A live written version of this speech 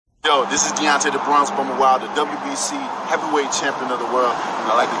Yo, this is Deontay the Bronx Bummer Wild, the WBC heavyweight champion of the world.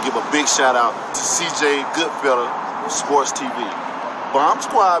 And I'd like to give a big shout out to CJ Goodfellow, Sports TV. Bomb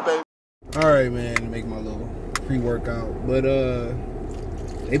Squad, baby. All right, man, to make my little pre-workout. But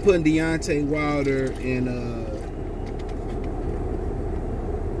they putting Deontay Wilder and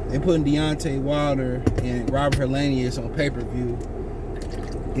Robert Helenius on pay-per-view.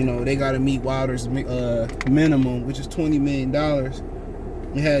 You know, they got to meet Wilder's minimum, which is $20 million.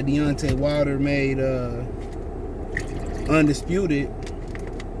 They had Deontay Wilder made undisputed.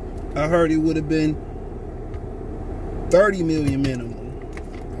 I heard it would have been $30 million minimum.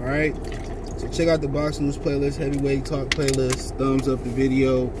 All right. So check out the Box News playlist, Heavyweight Talk playlist. Thumbs up the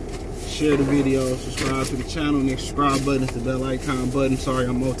video, share the video, subscribe to the channel. Next subscribe button is the bell icon button. Sorry,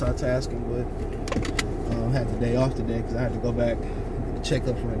 I'm multitasking, but I had the day off today because I had to go back and check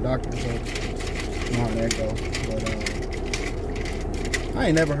up from the doctor. So you know how that goes. But I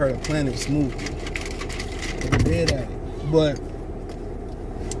ain't never heard of Planet Smoothie. I did at it. But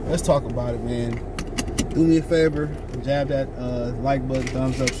let's talk about it, man. Do me a favor, jab that like button,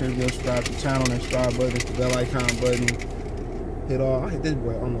 thumbs up, share video, subscribe to the channel, and subscribe button, the bell icon button. Hit all. I hit this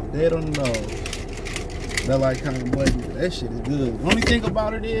boy almost dead on the nose. Bell icon button. That shit is good. The only thing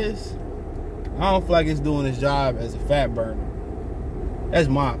about it is, I don't feel like it's doing its job as a fat burner. That's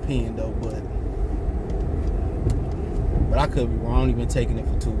my opinion, though, but I could be wrong. I've only been taking it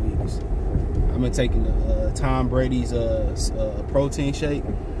for 2 weeks. I've been taking the Tom Brady's protein shake.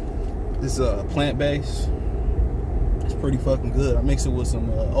 This is plant-based. It's pretty fucking good. I mix it with some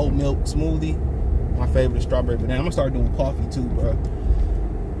oat milk smoothie. My favorite is strawberry banana. I'm gonna start doing coffee too, bro.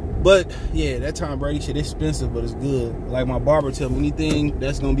 But yeah, that Tom Brady shit is expensive, but it's good. Like my barber tell me, anything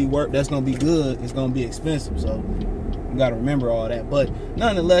that's gonna be good, it's gonna be expensive. So you gotta remember all that. But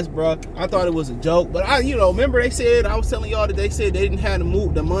nonetheless, bro, I thought it was a joke. But remember I was telling y'all that they said they didn't have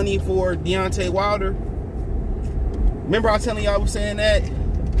the money for Deontay Wilder. Remember I was telling y'all I was saying that?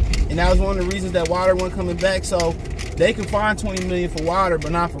 And that was one of the reasons that Wilder wasn't coming back. So they can find $20 million for Wilder,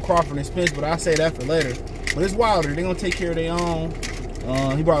 but not for Crawford and Spence. But I'll say that for later. But it's Wilder. They're going to take care of their own.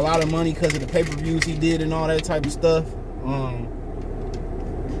 He brought a lot of money because of the pay-per-views he did and all that type of stuff.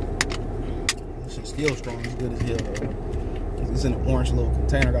 This shit's still strong. It's good as hell, though. It's in an orange little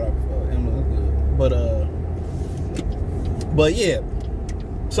container. Got a Emma. But yeah.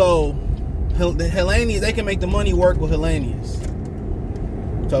 So the Helenius, they can make the money work with Helenius.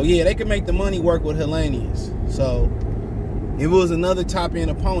 So yeah, they can make the money work with Helenius. So if it was another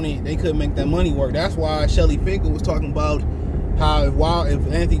top-end opponent, they couldn't make that money work. That's why Shelly Finkel was talking about how if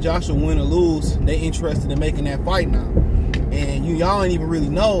Anthony Joshua win or lose, they interested in making that fight now. And y'all ain't even really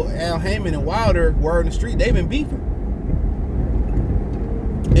know Al Heyman and Wilder were in the street. They've been beefing.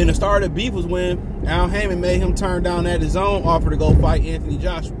 And the start of the beef was when Al Heyman made him turn down that his own offer to go fight Anthony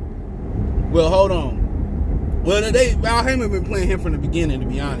Joshua. Well, hold on. Well, Al Heyman been playing him from the beginning, to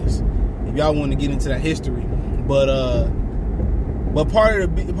be honest. If y'all want to get into that history, but part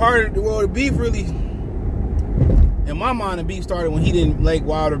of the beef really, in my mind, the beef started when he didn't let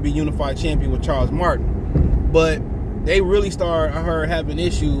Wilder be unified champion with Charles Martin. But they really started, I heard, having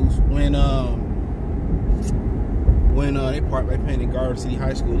issues when they painted Garden City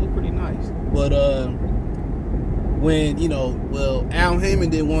High School. It looked pretty nice, but when Al Heyman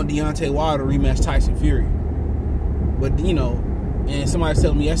didn't want Deontay Wilder to rematch Tyson Fury. But, and somebody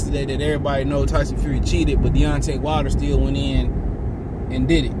told me yesterday that everybody knows Tyson Fury cheated, but Deontay Wilder still went in and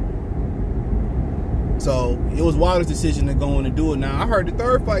did it. So, it was Wilder's decision to go in and do it. Now, I heard the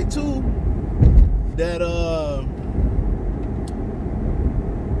third fight, too, that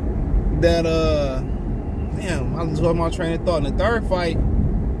damn, I lost my train of thought. In the third fight,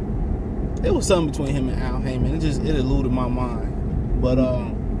 it was something between him and Al Heyman. It eluded my mind. But,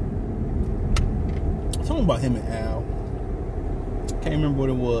 something about him and Al. Can't remember what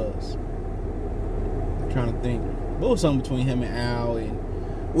it was. I'm trying to think. What was something between him and Al? And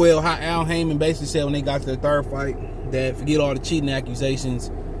well, how Al Heyman basically said when they got to the third fight that forget all the cheating accusations.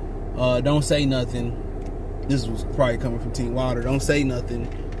 Don't say nothing. This was probably coming from Team Wilder. Don't say nothing.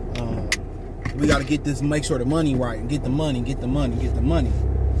 We got to get this, make sure the money right, and get the money.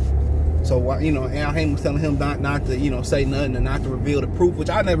 So Al Heyman was telling him not to say nothing and not to reveal the proof,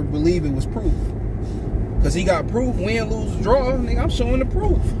 which I never believed it was proof. Because he got proof, win, lose, draw. Nigga, I'm showing the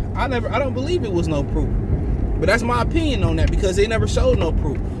proof. I don't believe it was no proof. But that's my opinion on that because they never showed no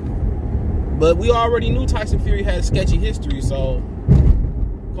proof. But we already knew Tyson Fury had a sketchy history, so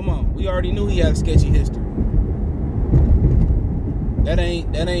come on. We already knew he had a sketchy history. That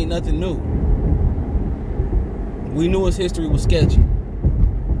ain't nothing new. We knew his history was sketchy.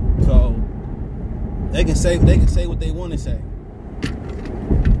 So they can say what they want to say.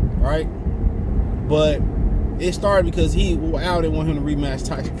 All right? But it started because Al didn't want him to rematch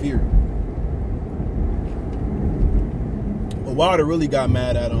Tyson Fury. But Wilder really got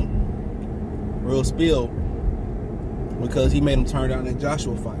mad at him, real spill, because he made him turn down that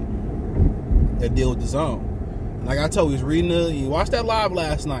Joshua fight, that deal with the zone. And like I told you, he watched that live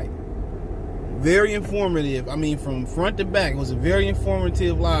last night. Very informative. I mean, from front to back, it was a very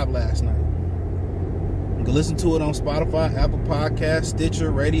informative live last night. You can listen to it on Spotify, Apple Podcasts, Stitcher,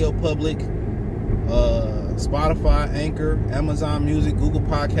 Radio Public, Spotify, Anchor, Amazon Music, Google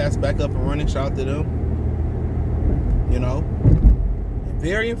Podcasts, back up and running. Shout out to them. You know,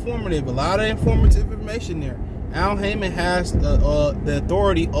 very informative. A lot of informative information there. Al Heyman has the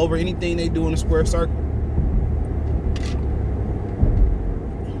authority over anything they do in the square circle.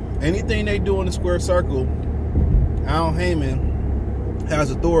 Anything they do in the square circle, Al Heyman has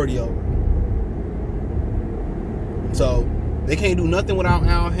authority over. So they can't do nothing without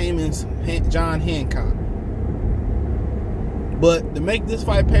Al Heyman's John Hancock. But to make this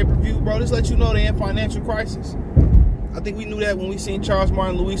fight pay-per-view, bro, just let you know they're in financial crisis. I think we knew that when we seen Charles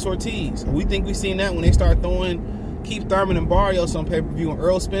Martin, Luis Ortiz. We think we seen that when they started throwing Keith Thurman and Barrios on pay-per-view and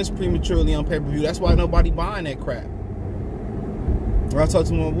Earl Spence prematurely on pay-per-view. That's why nobody buying that crap. When I talked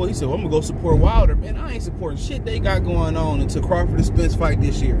to my boy, he said, well, I'm going to go support Wilder. Man, I ain't supporting shit they got going on until Crawford and Spence fight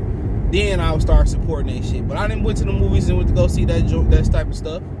this year. Then I would start supporting that shit. But I didn't went to the movies and went to go see that type of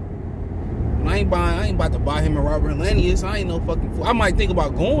stuff. And I ain't about to buy him and Robert Helenius. I ain't no fucking fool. I might think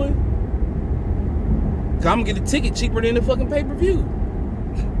about going. Cause I'm gonna get a ticket cheaper than the fucking pay-per-view.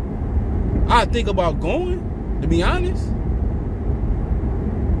 I think about going, to be honest.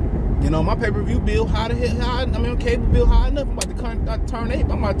 You know, my pay-per-view bill high to hit high. I mean, cable bill high enough. I'm about to turn 8.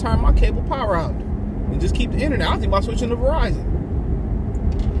 I'm about to turn my cable power out and just keep the internet. I think about switching to Verizon.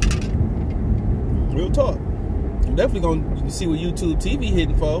 Real talk. I'm definitely gonna see what YouTube TV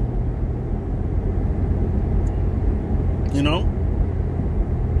hitting for. You know,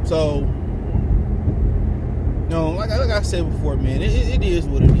 so no, like I said before, man, it is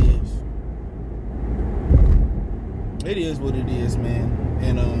what it is. It is what it is, man.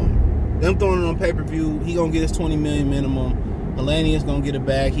 And them throwing it on pay-per-view, he gonna get his $20 million minimum. Helenius gonna get a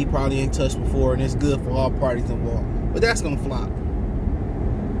bag he probably ain't touched before, and it's good for all parties involved. But that's gonna flop.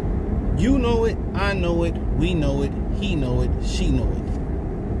 You know it, I know it, we know it, he know it, she know it.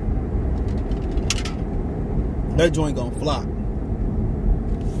 That joint gonna flop.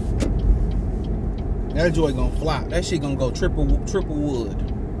 That joint gonna flop. That shit gonna go triple wood.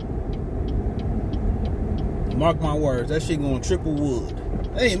 Mark my words. That shit going triple wood.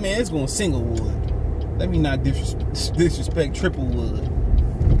 Hey man, it's going single wood. Let me not disrespect triple wood.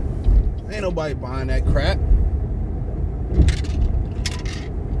 Ain't nobody buying that crap.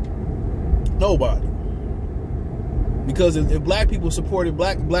 Nobody. Because if black people supported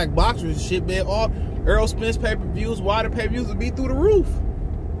black boxers and shit, man, all Earl Spence pay-per-views, Wilder pay-per-views would be through the roof.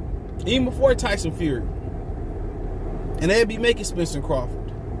 Even before Tyson Fury. And they'd be making Spence and Crawford.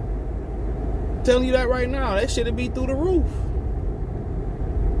 I'm telling you that right now. That shit would be through the roof.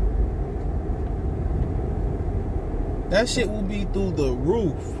 That shit will be through the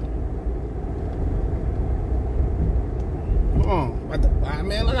roof.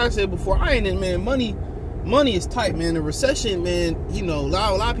 Man, like I said before, I ain't in, man, money is tight, man. The recession, man, you know, a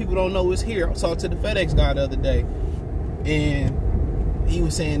lot of people don't know it's here. I talked to the FedEx guy the other day, and he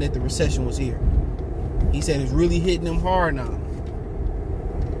was saying that the recession was here. He said it's really hitting them hard now.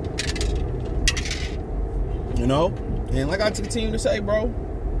 You know? And like I continue to say, bro,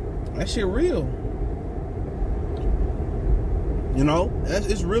 that shit real. You know?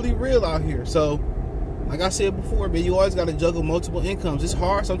 It's really real out here. So, like I said before, man, you always got to juggle multiple incomes. It's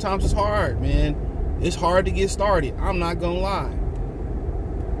hard. Sometimes it's hard, man. It's hard to get started. I'm not going to lie.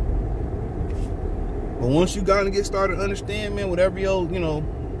 But once you got to get started, understand, man, whatever your, you know,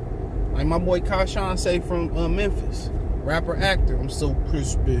 like my boy Kashan say from Memphis, rapper, actor, I'm so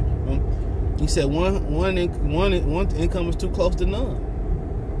crispy. He said one income is too close to none.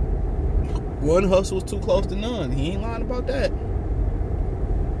 One hustle is too close to none. He ain't lying about that.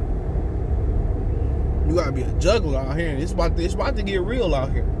 You gotta be a juggler out here, and it's about to get real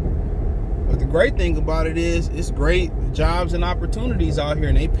out here. But the great thing about it is, it's great jobs and opportunities out here,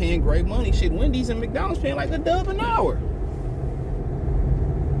 and they paying great money. Shit, Wendy's and McDonald's paying like $1 an hour.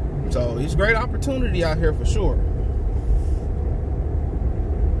 So it's great opportunity out here for sure.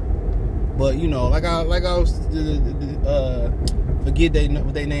 But you know, like I was forget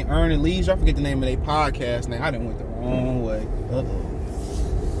what they name, Earn and Leisure. I forget the name of their podcast name. I done went the wrong way.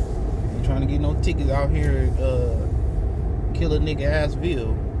 Ain't trying to get no tickets out here at Killer Nigga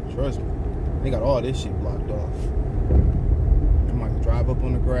Assville. Trust me. They got all this shit blocked off. I'm like driving drive up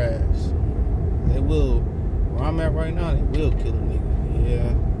on the grass. They will. Where I'm at right now, they will kill a nigga.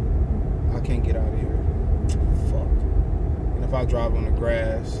 Yeah. I can't get out of here. Fuck. And if I drive on the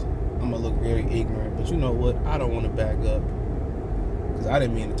grass, I'm gonna look very ignorant. But you know what? I don't want to back up. Because I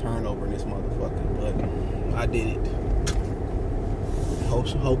didn't mean to turn over in this motherfucker. But I did it.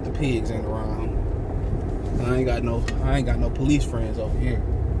 Hope the pigs ain't around. I ain't got no police friends over here.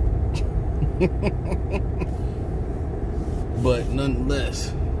 But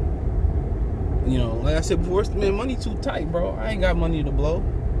nonetheless, you know, like I said before, man, money too tight, bro. I ain't got money to blow.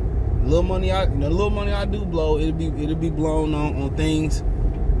 The little money I do blow, it'll be blown on things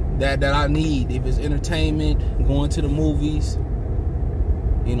that I need. If it's entertainment, going to the movies,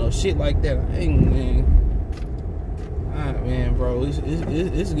 you know, shit like that. I ain't, man, bro,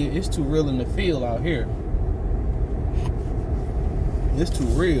 it's too real in the field out here. It's too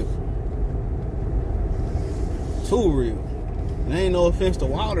real. Too real. There ain't no offense to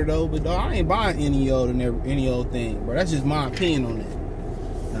Wilder though, but dog, I ain't buying any old thing, bro. That's just my opinion on that.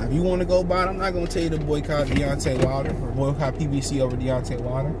 Now, if you want to go buy it, I'm not gonna tell you to boycott Deontay Wilder or boycott PBC over Deontay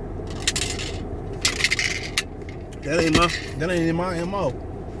Wilder. That ain't my MO.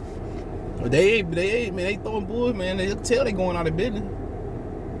 But they throwing bulls, man. They tell they going out of business.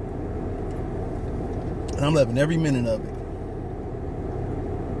 And I'm loving every minute of it.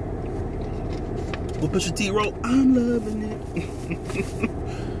 We'll push your T-roll. I'm loving it.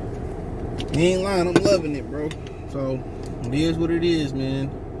 You ain't lying, I'm loving it, bro. So it is what it is, man.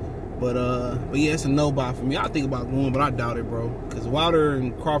 But yeah, it's a no buy for me. I think about going, but I doubt it, bro. Cause Wilder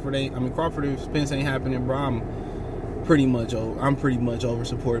and Crawford Crawford and Spence ain't happening, bro. I'm pretty much over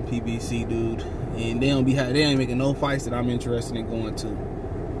supporting PBC, dude. And they ain't making no fights that I'm interested in going to.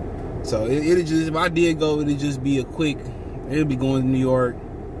 So it'll just, if I did go, it'll just be it'll be going to New York,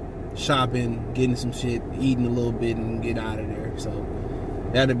 shopping, getting some shit, eating a little bit, and get out of there. So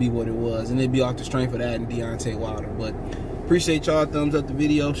that'd be what it was, and it'd be off the strength of that and Deontay Wilder. But appreciate y'all. Thumbs up the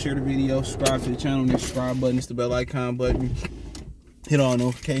video, share the video, subscribe to the channel. The subscribe button, it's the bell icon button. Hit all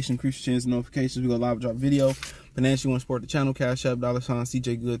notifications, increase your chance of notifications. We go live drop video. Financially, you want to support the channel, Cash App, $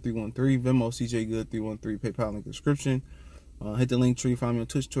 CJGood313, Venmo, CJGood313, PayPal link in the description. Hit the link tree, find me on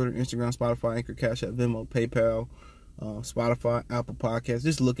Twitch, Twitter, Instagram, Spotify, Anchor, Cash App, Venmo, PayPal, Spotify, Apple Podcasts.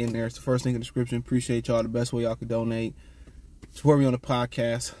 Just look in there. It's the first link in the description. Appreciate y'all. The best way y'all can donate. Support me on the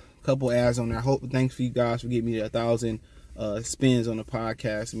podcast. Couple ads on there. Thanks for you guys for getting me 1,000 spins on the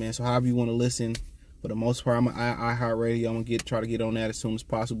podcast, man. So however you want to listen, for the most part, I'm an iHeartRadio. I'm gonna try to get on that as soon as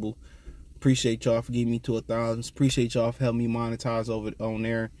possible. Appreciate y'all for getting me to 1,000. Appreciate y'all for helping me monetize on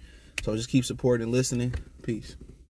there. So just keep supporting and listening. Peace.